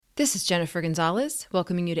This is Jennifer Gonzalez,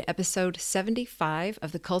 welcoming you to episode 75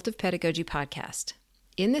 of the Cult of Pedagogy podcast.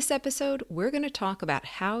 In this episode, we're going to talk about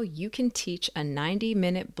how you can teach a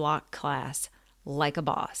 90-minute block class like a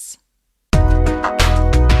boss. I'm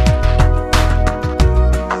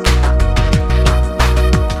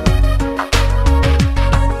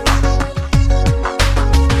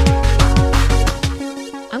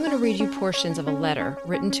going to read you portions of a letter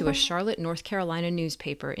written to a Charlotte, North Carolina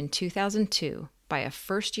newspaper in 2002 by a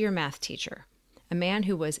first-year math teacher, a man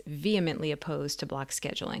who was vehemently opposed to block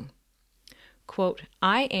scheduling. Quote,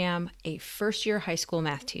 I am a first-year high school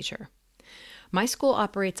math teacher. My school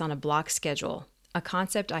operates on a block schedule, a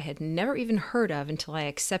concept I had never even heard of until I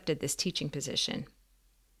accepted this teaching position.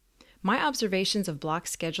 My observations of block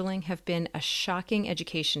scheduling have been a shocking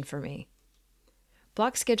education for me.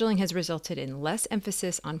 Block scheduling has resulted in less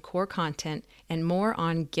emphasis on core content and more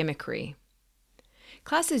on gimmickry.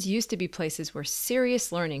 Classes used to be places where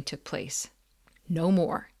serious learning took place. No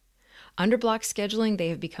more. Under block scheduling, they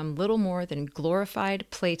have become little more than glorified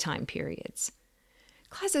playtime periods.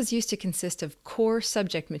 Classes used to consist of core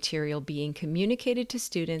subject material being communicated to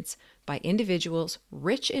students by individuals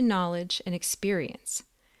rich in knowledge and experience.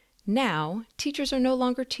 Now, teachers are no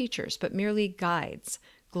longer teachers, but merely guides,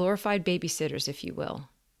 glorified babysitters, if you will.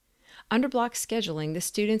 Under block scheduling, the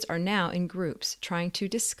students are now in groups trying to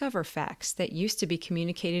discover facts that used to be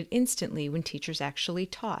communicated instantly when teachers actually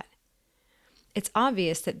taught. It's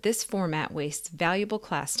obvious that this format wastes valuable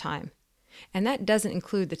class time, and that doesn't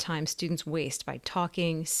include the time students waste by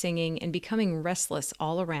talking, singing, and becoming restless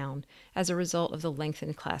all around as a result of the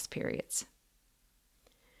lengthened class periods.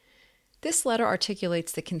 This letter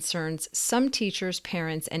articulates the concerns some teachers,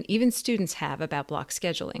 parents, and even students have about block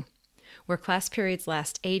scheduling, where class periods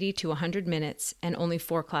last 80 to 100 minutes and only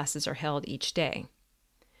 4 classes are held each day.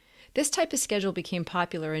 This type of schedule became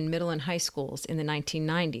popular in middle and high schools in the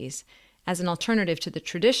 1990s as an alternative to the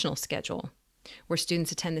traditional schedule, where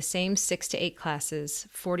students attend the same 6 to 8 classes,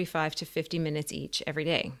 45 to 50 minutes each every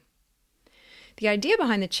day. The idea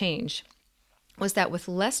behind the change was that with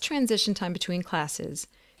less transition time between classes,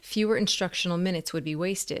 fewer instructional minutes would be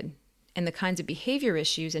wasted, and the kinds of behavior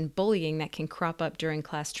issues and bullying that can crop up during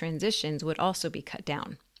class transitions would also be cut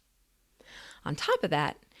down. On top of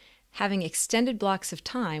that, having extended blocks of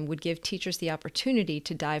time would give teachers the opportunity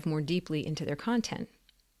to dive more deeply into their content.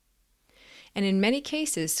 And in many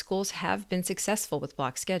cases, schools have been successful with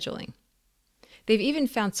block scheduling. They've even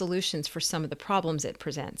found solutions for some of the problems it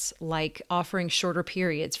presents, like offering shorter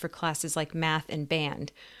periods for classes like math and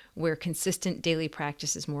band, where consistent daily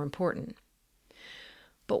practice is more important.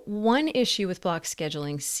 But one issue with block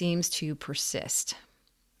scheduling seems to persist.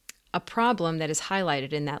 A problem that is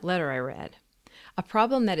highlighted in that letter I read. A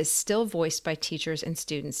problem that is still voiced by teachers and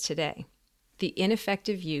students today. The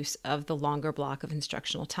ineffective use of the longer block of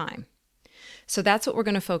instructional time. So that's what we're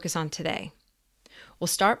going to focus on today. We'll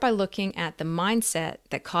start by looking at the mindset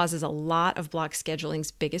that causes a lot of block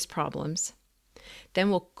scheduling's biggest problems. Then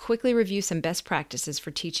we'll quickly review some best practices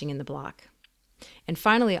for teaching in the block. And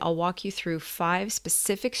finally, I'll walk you through 5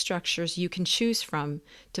 specific structures you can choose from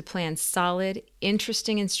to plan solid,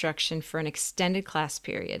 interesting instruction for an extended class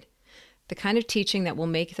period, the kind of teaching that will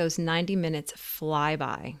make those 90 minutes fly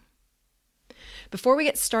by. Before we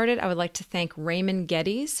get started, I would like to thank Raymond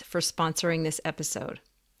Geddes for sponsoring this episode.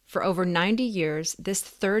 For over 90 years, this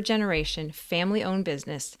third-generation, family-owned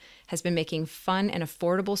business has been making fun and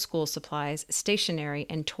affordable school supplies, stationery,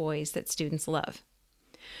 and toys that students love.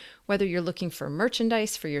 Whether you're looking for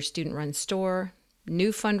merchandise for your student-run store,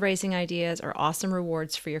 new fundraising ideas, or awesome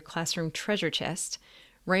rewards for your classroom treasure chest,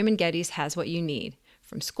 Raymond Geddes has what you need,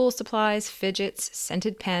 from school supplies, fidgets,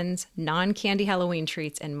 scented pens, non-candy Halloween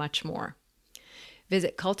treats, and much more.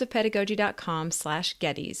 Visit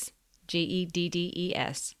cultofpedagogy.com/Geddes,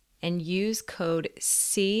 Geddes, and use code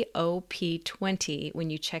COP20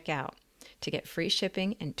 when you check out to get free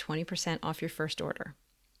shipping and 20% off your first order.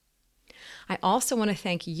 I also want to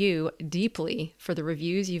thank you deeply for the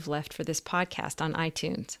reviews you've left for this podcast on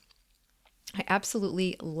iTunes. I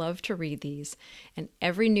absolutely love to read these, and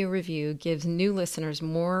every new review gives new listeners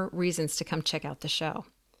more reasons to come check out the show.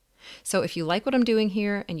 So if you like what I'm doing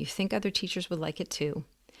here and you think other teachers would like it too,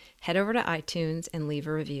 head over to iTunes and leave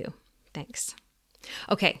a review. Thanks.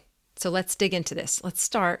 Okay, so let's dig into this. Let's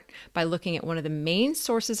start by looking at one of the main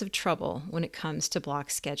sources of trouble when it comes to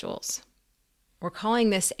block schedules. We're calling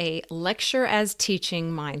this a lecture as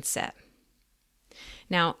teaching mindset.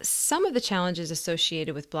 Now, some of the challenges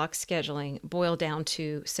associated with block scheduling boil down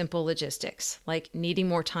to simple logistics, like needing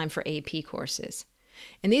more time for AP courses.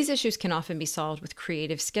 And these issues can often be solved with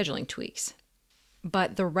creative scheduling tweaks.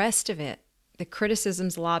 But the rest of it, the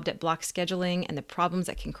criticisms lobbed at block scheduling and the problems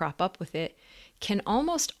that can crop up with it can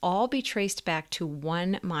almost all be traced back to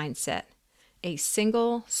one mindset, a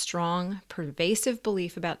single, strong, pervasive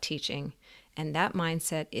belief about teaching, and that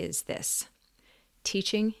mindset is this: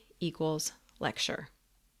 teaching equals lecture.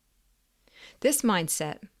 This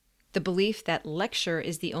mindset, the belief that lecture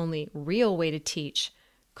is the only real way to teach,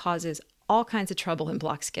 causes all kinds of trouble in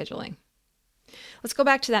block scheduling. Let's go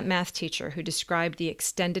back to that math teacher who described the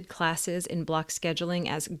extended classes in block scheduling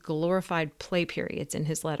as glorified play periods in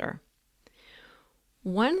his letter.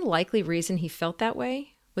 One likely reason he felt that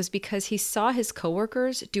way was because he saw his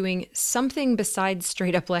coworkers doing something besides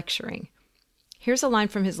straight up lecturing. Here's a line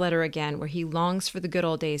from his letter again, where he longs for the good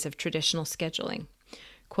old days of traditional scheduling.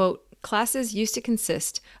 Quote, "Classes used to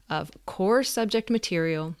consist of core subject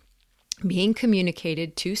material being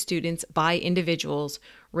communicated to students by individuals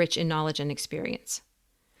rich in knowledge and experience."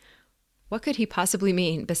 What could he possibly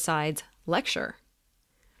mean besides lecture?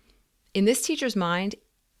 In this teacher's mind,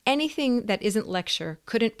 anything that isn't lecture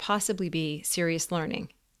couldn't possibly be serious learning.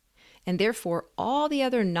 And therefore, all the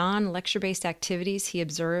other non-lecture-based activities he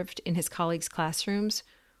observed in his colleagues' classrooms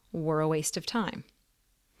were a waste of time.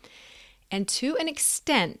 And to an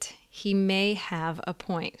extent, he may have a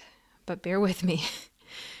point, but bear with me.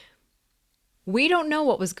 We don't know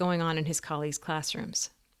what was going on in his colleagues'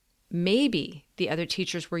 classrooms. Maybe the other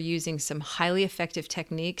teachers were using some highly effective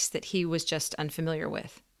techniques that he was just unfamiliar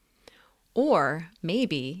with. Or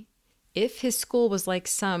maybe, if his school was like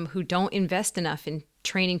some who don't invest enough in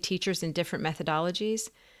training teachers in different methodologies,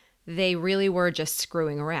 they really were just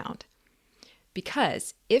screwing around.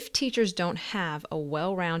 Because if teachers don't have a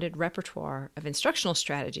well-rounded repertoire of instructional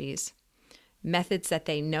strategies, methods that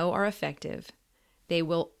they know are effective, they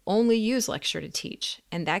will only use lecture to teach,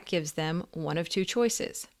 and that gives them one of two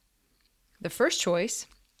choices. The first choice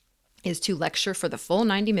is to lecture for the full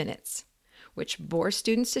 90 minutes, which bores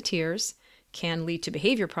students to tears, can lead to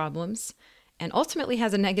behavior problems, and ultimately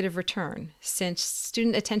has a negative return, since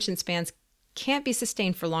student attention spans can't be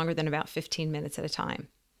sustained for longer than about 15 minutes at a time.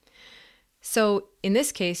 So in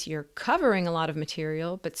this case, you're covering a lot of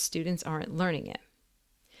material, but students aren't learning it.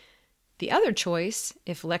 The other choice,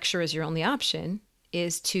 if lecture is your only option,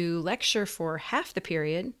 is to lecture for half the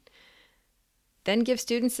period, then give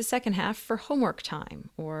students the second half for homework time,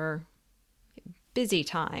 or busy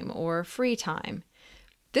time, or free time.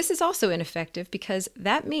 This is also ineffective because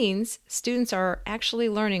that means students are actually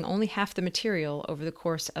learning only half the material over the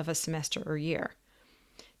course of a semester or year.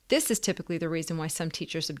 This is typically the reason why some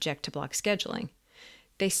teachers object to block scheduling.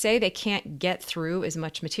 They say they can't get through as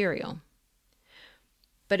much material.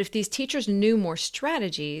 But if these teachers knew more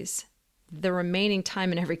strategies, the remaining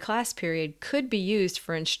time in every class period could be used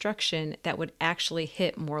for instruction that would actually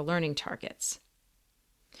hit more learning targets.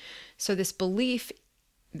 So this belief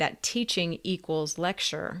that teaching equals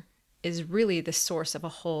lecture is really the source of a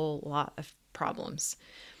whole lot of problems.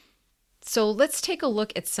 So let's take a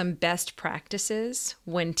look at some best practices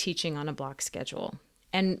when teaching on a block schedule.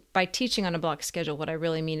 And by teaching on a block schedule, what I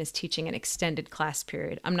really mean is teaching an extended class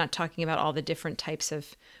period. I'm not talking about all the different types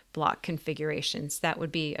of block configurations. That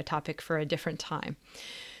would be a topic for a different time.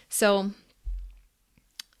 So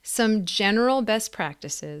some general best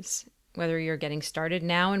practices, whether you're getting started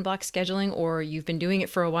now in block scheduling or you've been doing it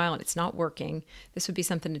for a while and it's not working, this would be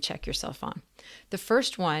something to check yourself on. The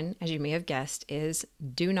first one, as you may have guessed, is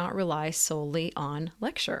do not rely solely on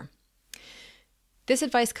lecture. This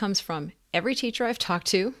advice comes from every teacher I've talked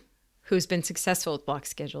to who's been successful with block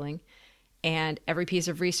scheduling and every piece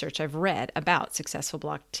of research I've read about successful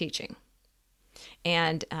block teaching.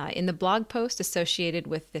 And in the blog post associated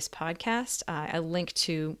with this podcast, I link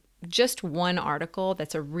to just one article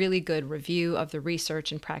that's a really good review of the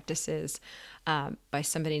research and practices by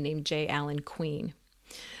somebody named J. Allen Queen.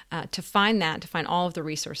 To find all of the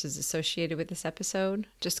resources associated with this episode,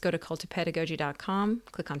 just go to cultofpedagogy.com,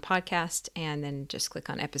 click on podcast, and then just click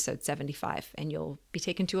on episode 75, and you'll be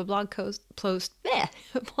taken to a blog post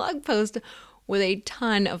with a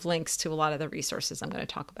ton of links to a lot of the resources I'm going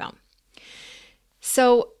to talk about.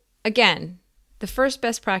 So again, the first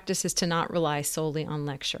best practice is to not rely solely on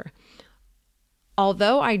lecture.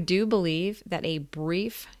 Although I do believe that a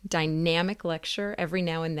brief, dynamic lecture every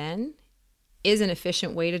now and then is an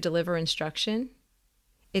efficient way to deliver instruction,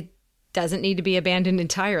 it doesn't need to be abandoned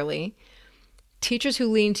entirely. Teachers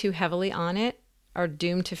who lean too heavily on it are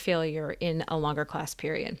doomed to failure in a longer class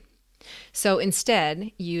period. So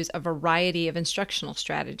instead, use a variety of instructional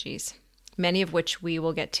strategies, many of which we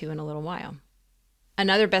will get to in a little while.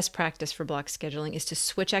 Another best practice for block scheduling is to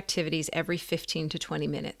switch activities every 15 to 20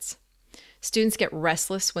 minutes. Students get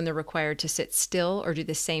restless when they're required to sit still or do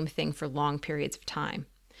the same thing for long periods of time.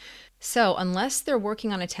 So, unless they're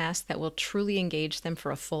working on a task that will truly engage them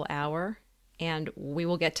for a full hour, and we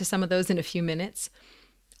will get to some of those in a few minutes,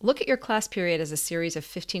 look at your class period as a series of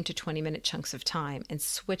 15 to 20-minute chunks of time and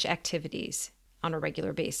switch activities on a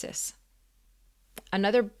regular basis.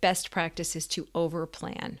 Another best practice is to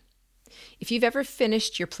overplan. If you've ever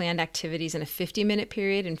finished your planned activities in a 50-minute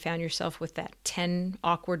period and found yourself with that 10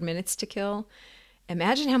 awkward minutes to kill,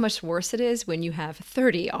 imagine how much worse it is when you have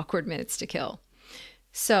 30 awkward minutes to kill.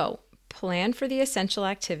 So, plan for the essential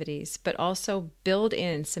activities, but also build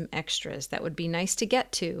in some extras that would be nice to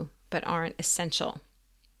get to, but aren't essential.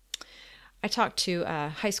 I talked to a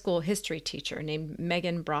high school history teacher named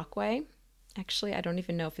Megan Brockway. Actually, I don't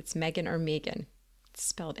even know if it's Megan or Megan. It's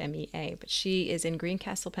spelled M-E-A, but she is in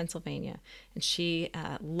Greencastle, Pennsylvania, and she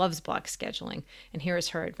loves block scheduling. And here is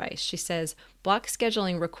her advice. She says, block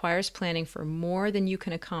scheduling requires planning for more than you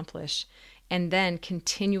can accomplish and then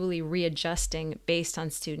continually readjusting based on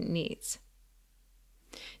student needs.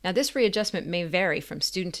 Now, this readjustment may vary from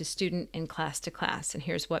student to student and class to class, and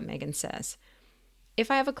here's what Megan says.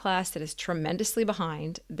 If I have a class that is tremendously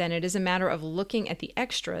behind, then it is a matter of looking at the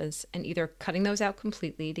extras and either cutting those out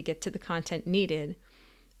completely to get to the content needed,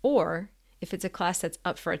 or if it's a class that's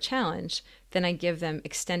up for a challenge, then I give them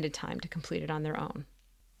extended time to complete it on their own.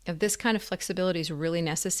 Now, this kind of flexibility is really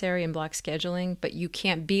necessary in block scheduling, but you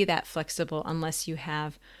can't be that flexible unless you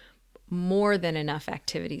have more than enough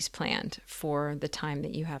activities planned for the time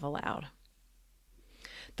that you have allowed.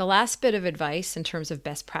 The last bit of advice in terms of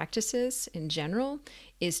best practices in general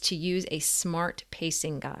is to use a SMART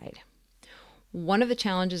pacing guide. One of the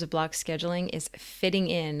challenges of block scheduling is fitting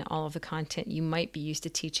in all of the content you might be used to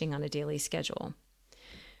teaching on a daily schedule.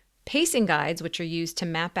 Pacing guides, which are used to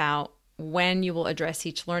map out when you will address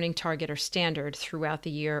each learning target or standard throughout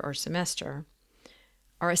the year or semester,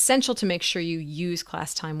 are essential to make sure you use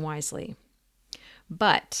class time wisely.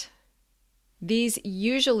 But these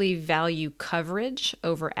usually value coverage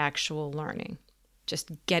over actual learning,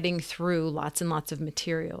 just getting through lots and lots of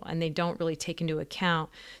material, and they don't really take into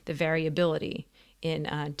account the variability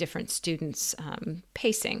in different students'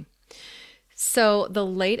 pacing. So the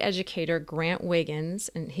late educator Grant Wiggins,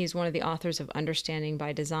 and he's one of the authors of Understanding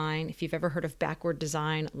by Design. If you've ever heard of backward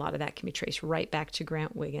design, a lot of that can be traced right back to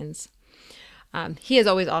Grant Wiggins. He has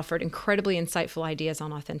always offered incredibly insightful ideas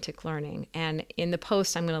on authentic learning. And in the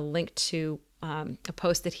post, I'm going to link to a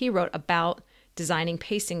post that he wrote about designing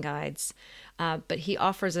pacing guides, but he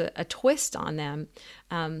offers a twist on them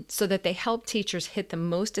so that they help teachers hit the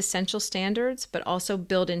most essential standards, but also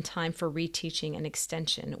build in time for reteaching and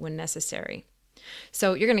extension when necessary.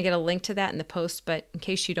 So you're going to get a link to that in the post, but in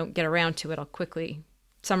case you don't get around to it, I'll quickly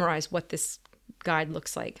summarize what this guide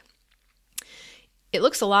looks like. It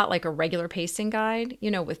looks a lot like a regular pacing guide,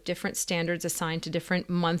 with different standards assigned to different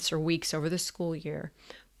months or weeks over the school year.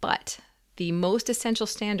 But the most essential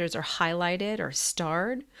standards are highlighted or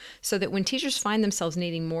starred so that when teachers find themselves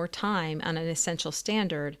needing more time on an essential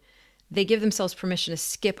standard, they give themselves permission to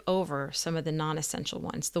skip over some of the non-essential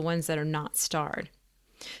ones, the ones that are not starred.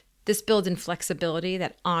 This builds in flexibility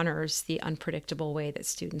that honors the unpredictable way that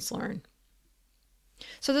students learn.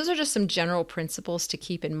 So those are just some general principles to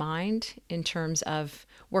keep in mind in terms of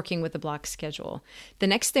working with the block schedule. The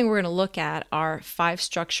next thing we're going to look at are 5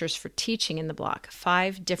 structures for teaching in the block,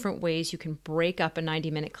 5 different ways you can break up a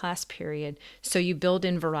 90-minute class period so you build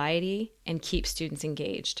in variety and keep students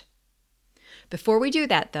engaged. Before we do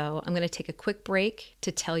that, though, I'm going to take a quick break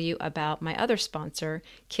to tell you about my other sponsor,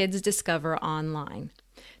 Kids Discover Online.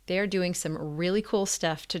 They are doing some really cool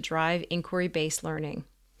stuff to drive inquiry-based learning.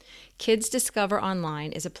 Kids Discover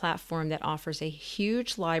Online is a platform that offers a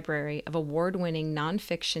huge library of award-winning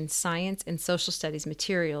nonfiction science and social studies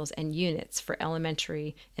materials and units for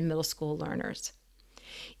elementary and middle school learners.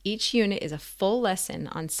 Each unit is a full lesson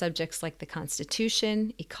on subjects like the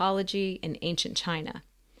Constitution, ecology, and ancient China.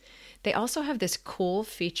 They also have this cool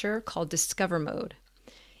feature called Discover Mode.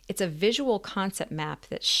 It's a visual concept map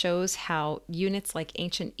that shows how units like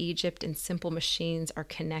ancient Egypt and simple machines are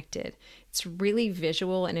connected. It's really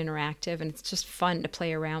visual and interactive, and it's just fun to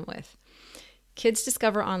play around with. Kids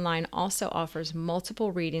Discover Online also offers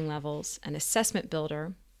multiple reading levels, an assessment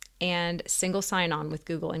builder, and single sign-on with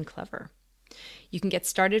Google and Clever. You can get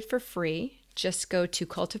started for free. Just go to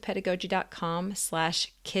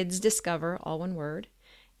cultofpedagogy.com/kidsdiscover, all one word,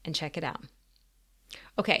 and check it out.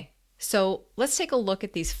 Okay. So let's take a look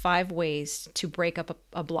at these 5 ways to break up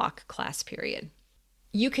a block class period.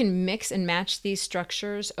 You can mix and match these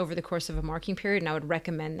structures over the course of a marking period, and I would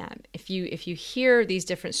recommend that. If you hear these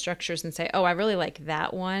different structures and say, oh, I really like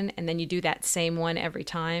that one, and then you do that same one every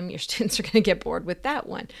time, your students are going to get bored with that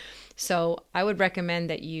one. So I would recommend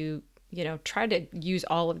that you try to use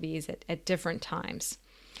all of these at different times.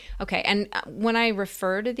 Okay, and when I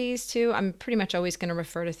refer to these two, I'm pretty much always going to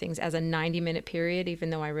refer to things as a 90-minute period,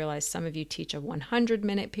 even though I realize some of you teach a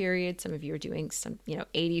 100-minute period. Some of you are doing some,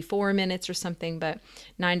 84 minutes or something, but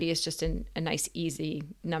 90 is just a nice, easy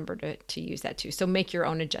number to use that too. So make your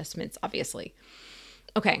own adjustments, obviously.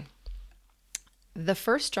 Okay, the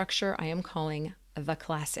first structure I am calling the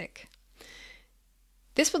classic.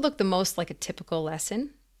 This would look the most like a typical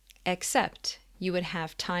lesson, except you would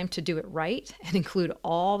have time to do it right and include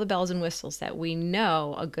all the bells and whistles that we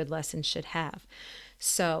know a good lesson should have.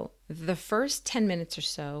 So the first 10 minutes or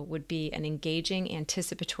so would be an engaging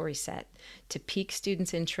anticipatory set to pique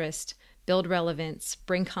students' interest, build relevance,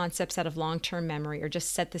 bring concepts out of long-term memory, or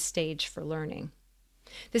just set the stage for learning.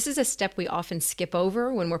 This is a step we often skip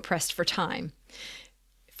over when we're pressed for time.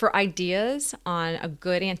 For ideas on a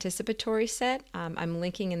good anticipatory set, I'm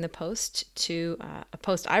linking in the post to a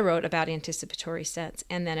post I wrote about anticipatory sets,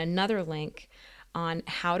 and then another link on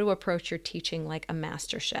how to approach your teaching like a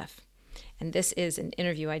master chef. And this is an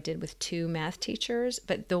interview I did with 2 math teachers,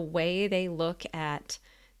 but the way they look at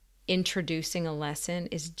introducing a lesson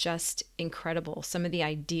is just incredible. Some of the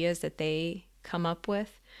ideas that they come up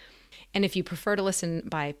with. And if you prefer to listen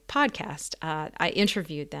by podcast, I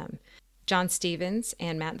interviewed them. John Stevens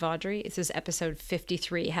and Matt Vaudry. This is episode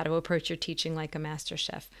 53, How to Approach Your Teaching Like a Master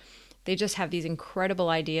Chef. They just have these incredible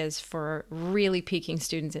ideas for really piquing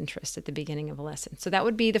students' interest at the beginning of a lesson. So that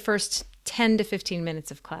would be the first 10 to 15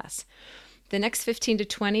 minutes of class. The next 15 to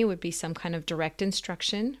 20 would be some kind of direct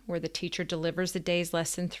instruction where the teacher delivers the day's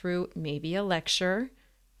lesson through maybe a lecture,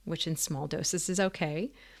 which in small doses is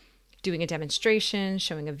okay, doing a demonstration,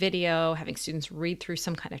 showing a video, having students read through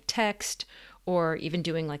some kind of text, or even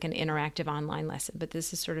doing like an interactive online lesson. But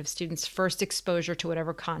this is sort of students' first exposure to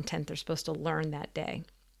whatever content they're supposed to learn that day.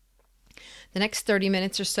 The next 30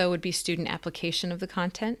 minutes or so would be student application of the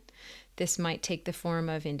content. This might take the form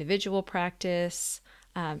of individual practice,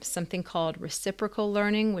 something called reciprocal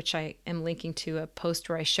learning, which I am linking to a post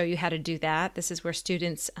where I show you how to do that. This is where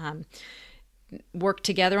students work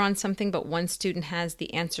together on something, but one student has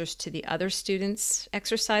the answers to the other student's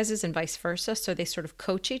exercises and vice versa. So they sort of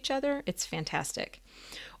coach each other. It's fantastic.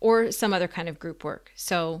 Or some other kind of group work.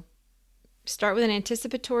 So start with an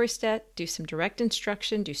anticipatory set, do some direct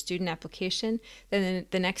instruction, do student application. Then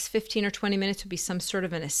the next 15 or 20 minutes would be some sort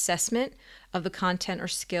of an assessment of the content or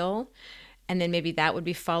skill. And then maybe that would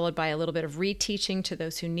be followed by a little bit of reteaching to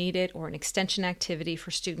those who need it, or an extension activity for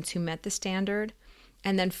students who met the standard.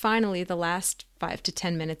 And then finally, the last 5 to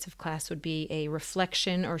 10 minutes of class would be a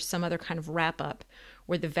reflection or some other kind of wrap-up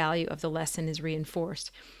where the value of the lesson is reinforced.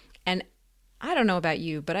 And I don't know about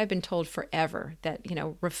you, but I've been told forever that,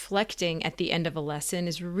 reflecting at the end of a lesson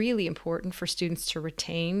is really important for students to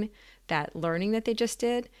retain that learning that they just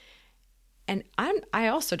did. And I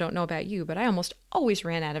also don't know about you, but I almost always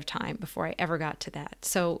ran out of time before I ever got to that.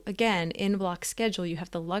 So again, in block schedule, you have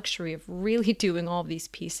the luxury of really doing all of these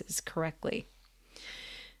pieces correctly.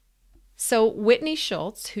 So Whitney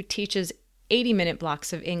Schultz, who teaches 80-minute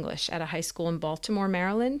blocks of English at a high school in Baltimore,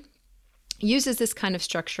 Maryland, uses this kind of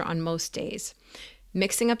structure on most days,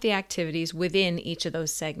 mixing up the activities within each of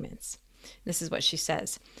those segments. This is what she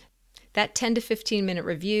says. That 10 to 15-minute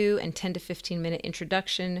review and 10 to 15-minute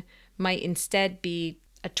introduction might instead be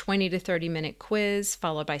a 20 to 30-minute quiz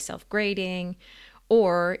followed by self-grading,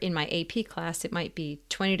 or in my AP class, it might be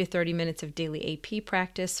 20 to 30 minutes of daily AP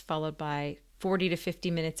practice followed by 40 to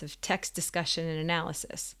 50 minutes of text discussion and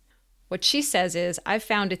analysis. What she says is, I've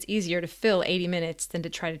found it's easier to fill 80 minutes than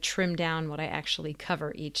to try to trim down what I actually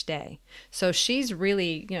cover each day. So she's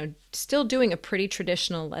really, still doing a pretty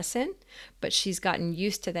traditional lesson, but she's gotten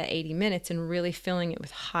used to that 80 minutes and really filling it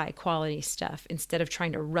with high quality stuff instead of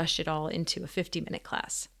trying to rush it all into a 50-minute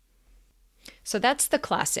class. So that's the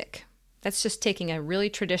classic. That's just taking a really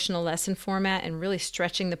traditional lesson format and really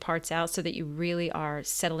stretching the parts out so that you really are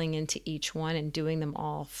settling into each one and doing them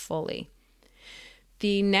all fully.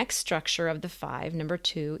 The next structure of the 5, number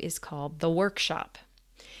 2, is called the workshop.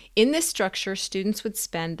 In this structure, students would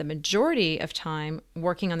spend the majority of time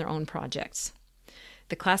working on their own projects.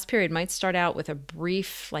 The class period might start out with a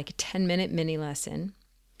brief, 10-minute mini lesson,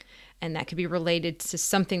 and that could be related to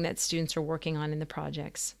something that students are working on in the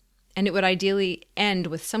projects. And it would ideally end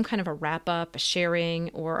with some kind of a wrap-up, a sharing,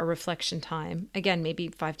 or a reflection time. Again, maybe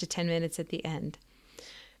 5 to 10 minutes at the end.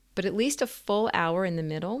 But at least a full hour in the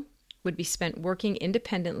middle would be spent working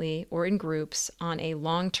independently or in groups on a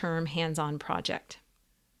long-term hands-on project.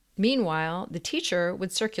 Meanwhile, the teacher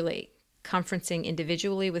would circulate, conferencing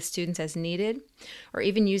individually with students as needed, or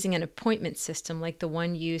even using an appointment system like the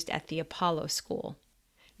one used at the Apollo School.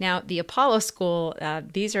 Now, the Apollo School,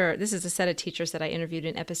 this is a set of teachers that I interviewed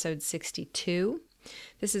in episode 62.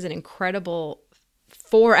 This is an incredible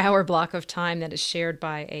 4-hour block of time that is shared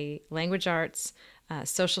by a language arts,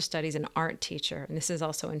 social studies, and art teacher. And this is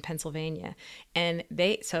also in Pennsylvania. And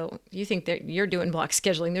so you think that you're doing block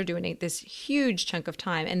scheduling, they're doing this huge chunk of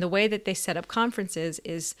time. And the way that they set up conferences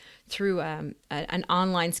is through an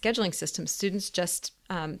online scheduling system. Students just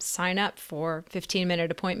sign up for 15-minute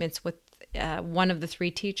appointments with one of the 3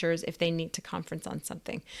 teachers if they need to conference on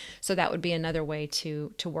something. So that would be another way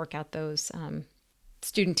to work out those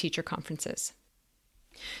student-teacher conferences.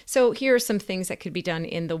 So here are some things that could be done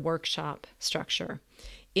in the workshop structure.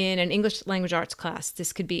 In an English language arts class,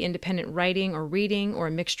 this could be independent writing or reading or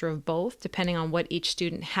a mixture of both, depending on what each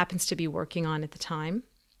student happens to be working on at the time.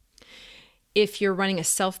 If you're running a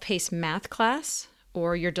self-paced math class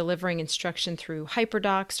or you're delivering instruction through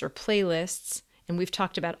hyperdocs or playlists, and we've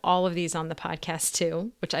talked about all of these on the podcast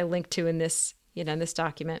too, which I linked to in this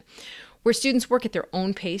document, where students work at their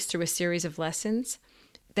own pace through a series of lessons,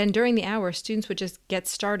 then during the hour, students would just get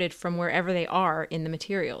started from wherever they are in the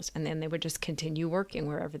materials, and then they would just continue working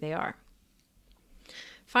wherever they are.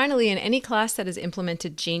 Finally, in any class that has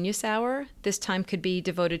implemented Genius Hour, this time could be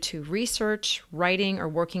devoted to research, writing, or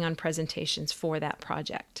working on presentations for that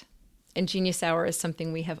project. And Genius Hour is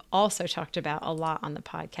something we have also talked about a lot on the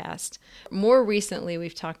podcast. More recently,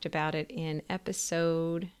 we've talked about it in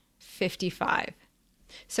episode 55.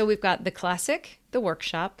 So we've got the classic, the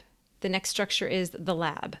workshop. The next structure is the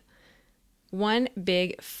lab. One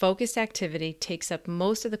big focused activity takes up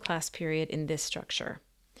most of the class period in this structure.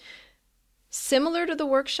 Similar to the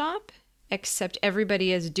workshop, except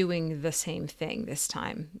everybody is doing the same thing this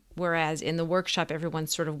time. Whereas in the workshop,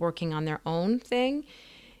 everyone's sort of working on their own thing.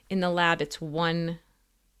 In the lab, it's one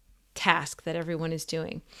task that everyone is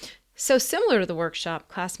doing. So similar to the workshop,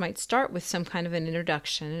 class might start with some kind of an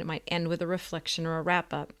introduction. It might end with a reflection or a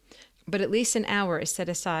wrap-up. But at least an hour is set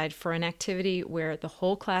aside for an activity where the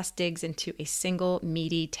whole class digs into a single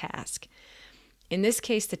meaty task. In this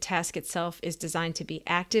case, the task itself is designed to be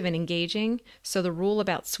active and engaging, so the rule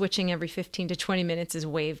about switching every 15 to 20 minutes is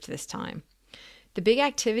waived this time. The big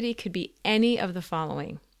activity could be any of the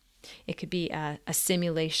following. It could be a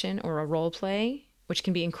simulation or a role play, which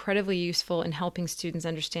can be incredibly useful in helping students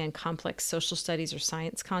understand complex social studies or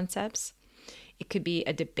science concepts. It could be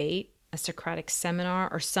a debate, a Socratic seminar,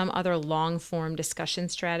 or some other long-form discussion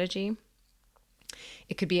strategy.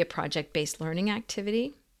 It could be a project-based learning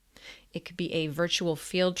activity. It could be a virtual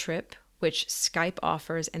field trip, which Skype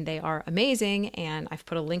offers, and they are amazing, and I've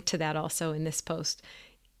put a link to that also in this post.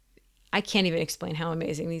 I can't even explain how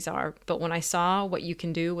amazing these are, but when I saw what you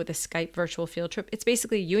can do with a Skype virtual field trip, it's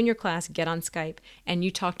basically you and your class get on Skype, and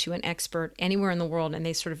you talk to an expert anywhere in the world, and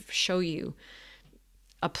they sort of show you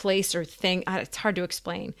a place or thing. It's hard to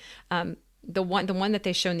explain. The one that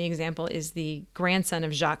they show in the example is the grandson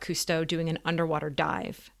of Jacques Cousteau doing an underwater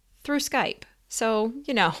dive through Skype. So,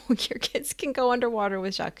 your kids can go underwater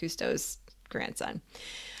with Jacques Cousteau's grandson.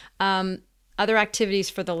 Other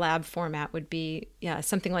activities for the lab format would be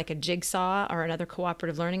something like a jigsaw or another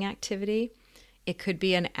cooperative learning activity. It could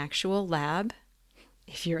be an actual lab.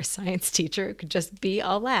 If you're a science teacher, it could just be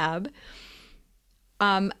a lab.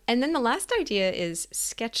 And then the last idea is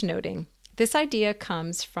sketchnoting. This idea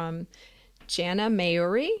comes from Jana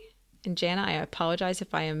Mayuri. And Jana, I apologize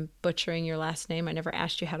if I am butchering your last name. I never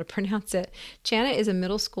asked you how to pronounce it. Jana is a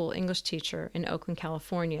middle school English teacher in Oakland,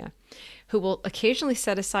 California, who will occasionally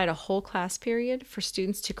set aside a whole class period for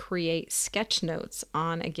students to create sketch notes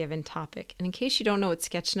on a given topic. And in case you don't know what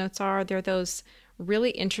sketch notes are, they're those really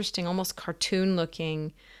interesting, almost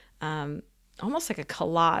cartoon-looking, almost like a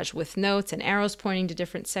collage with notes and arrows pointing to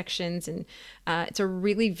different sections. And it's a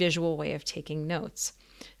really visual way of taking notes.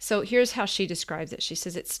 So here's how she describes it. She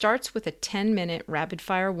says it starts with a 10-minute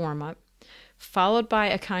rapid-fire warm-up, followed by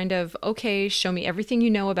a kind of, okay, show me everything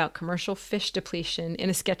you know about commercial fish depletion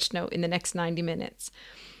in a sketch note in the next 90 minutes.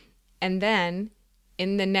 And then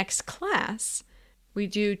in the next class, we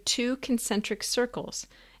do 2 concentric circles,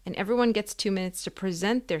 and everyone gets 2 minutes to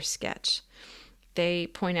present their sketch. They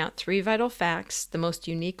point out 3 vital facts, the most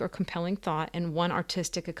unique or compelling thought, and 1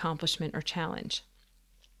 artistic accomplishment or challenge.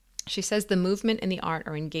 She says the movement and the art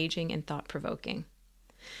are engaging and thought-provoking.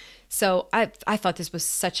 So I thought this was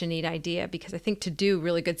such a neat idea because I think to do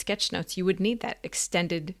really good sketch notes, you would need that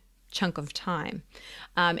extended chunk of time.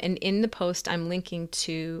 And in the post, I'm linking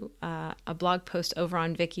to a blog post over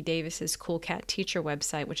on Vicki Davis's Cool Cat Teacher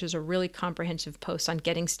website, which is a really comprehensive post on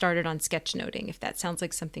getting started on sketchnoting, if that sounds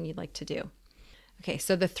like something you'd like to do. Okay,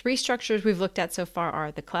 so the 3 structures we've looked at so far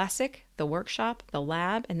are the classic, the workshop, the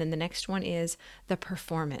lab, and then the next one is the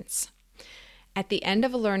performance. At the end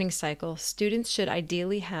of a learning cycle, students should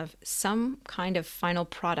ideally have some kind of final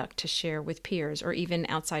product to share with peers or even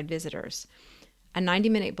outside visitors. A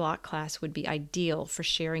 90-minute block class would be ideal for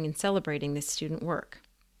sharing and celebrating this student work.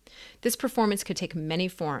 This performance could take many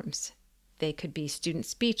forms. They could be student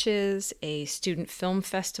speeches, a student film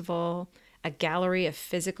festival, a gallery of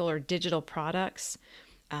physical or digital products.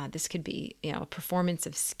 This could be, a performance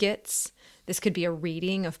of skits. This could be a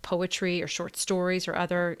reading of poetry or short stories or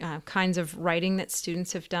other kinds of writing that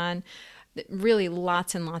students have done. Really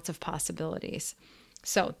lots and lots of possibilities.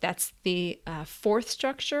 So that's the fourth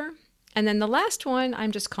structure. And then the last one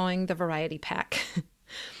I'm just calling the variety pack.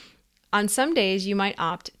 On some days, you might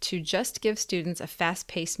opt to just give students a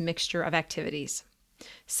fast-paced mixture of activities.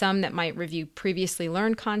 Some that might review previously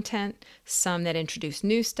learned content, some that introduce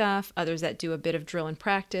new stuff, others that do a bit of drill and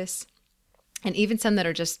practice, and even some that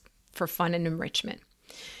are just for fun and enrichment.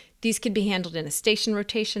 These could be handled in a station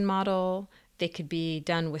rotation model. They could be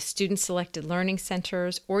done with student-selected learning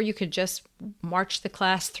centers, or you could just march the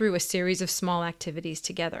class through a series of small activities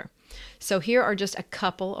together. So here are just a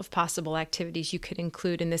couple of possible activities you could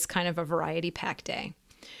include in this kind of a variety pack day.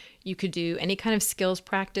 You could do any kind of skills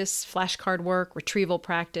practice, flashcard work, retrieval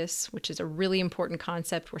practice, which is a really important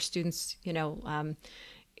concept where students,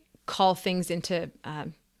 call things into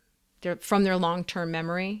from their long-term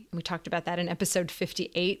memory. We talked about that in episode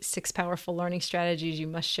 58, 6 powerful learning strategies you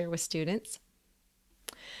must share with students.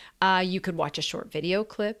 You could watch a short video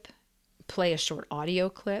clip, play a short audio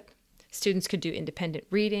clip. Students could do independent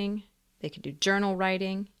reading. They could do journal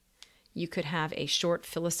writing. You could have a short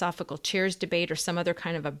philosophical chairs debate or some other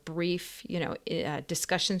kind of a brief,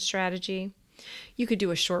 discussion strategy. You could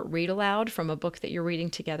do a short read aloud from a book that you're reading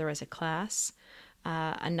together as a class.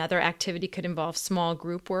 Another activity could involve small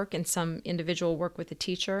group work and some individual work with the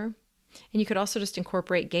teacher. And you could also just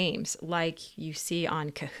incorporate games like you see on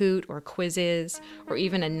Kahoot or Quizzes, or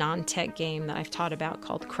even a non-tech game that I've taught about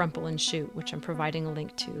called Crumple and Shoot, which I'm providing a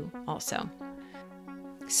link to also.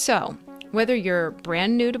 So, whether you're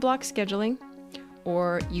brand new to block scheduling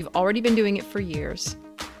or you've already been doing it for years,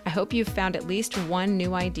 I hope you've found at least one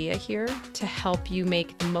new idea here to help you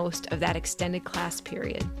make the most of that extended class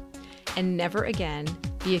period and never again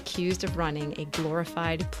be accused of running a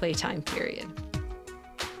glorified playtime period.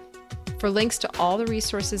 For links to all the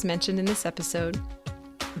resources mentioned in this episode,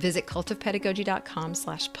 visit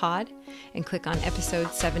cultofpedagogy.com/pod and click on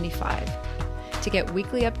episode 75. To get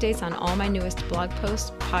weekly updates on all my newest blog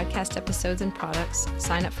posts, podcast episodes, and products,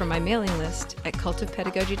 sign up for my mailing list at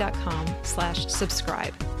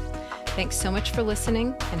cultofpedagogy.com/subscribe. Thanks so much for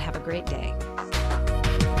listening and have a great day.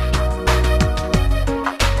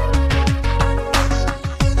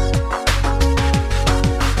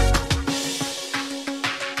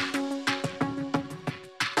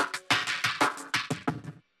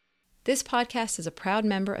 This podcast is a proud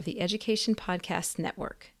member of the Education Podcasts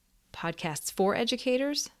Network. Podcasts for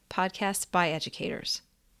educators, podcasts by educators.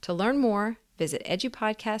 To learn more, visit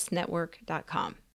edupodcastnetwork.com.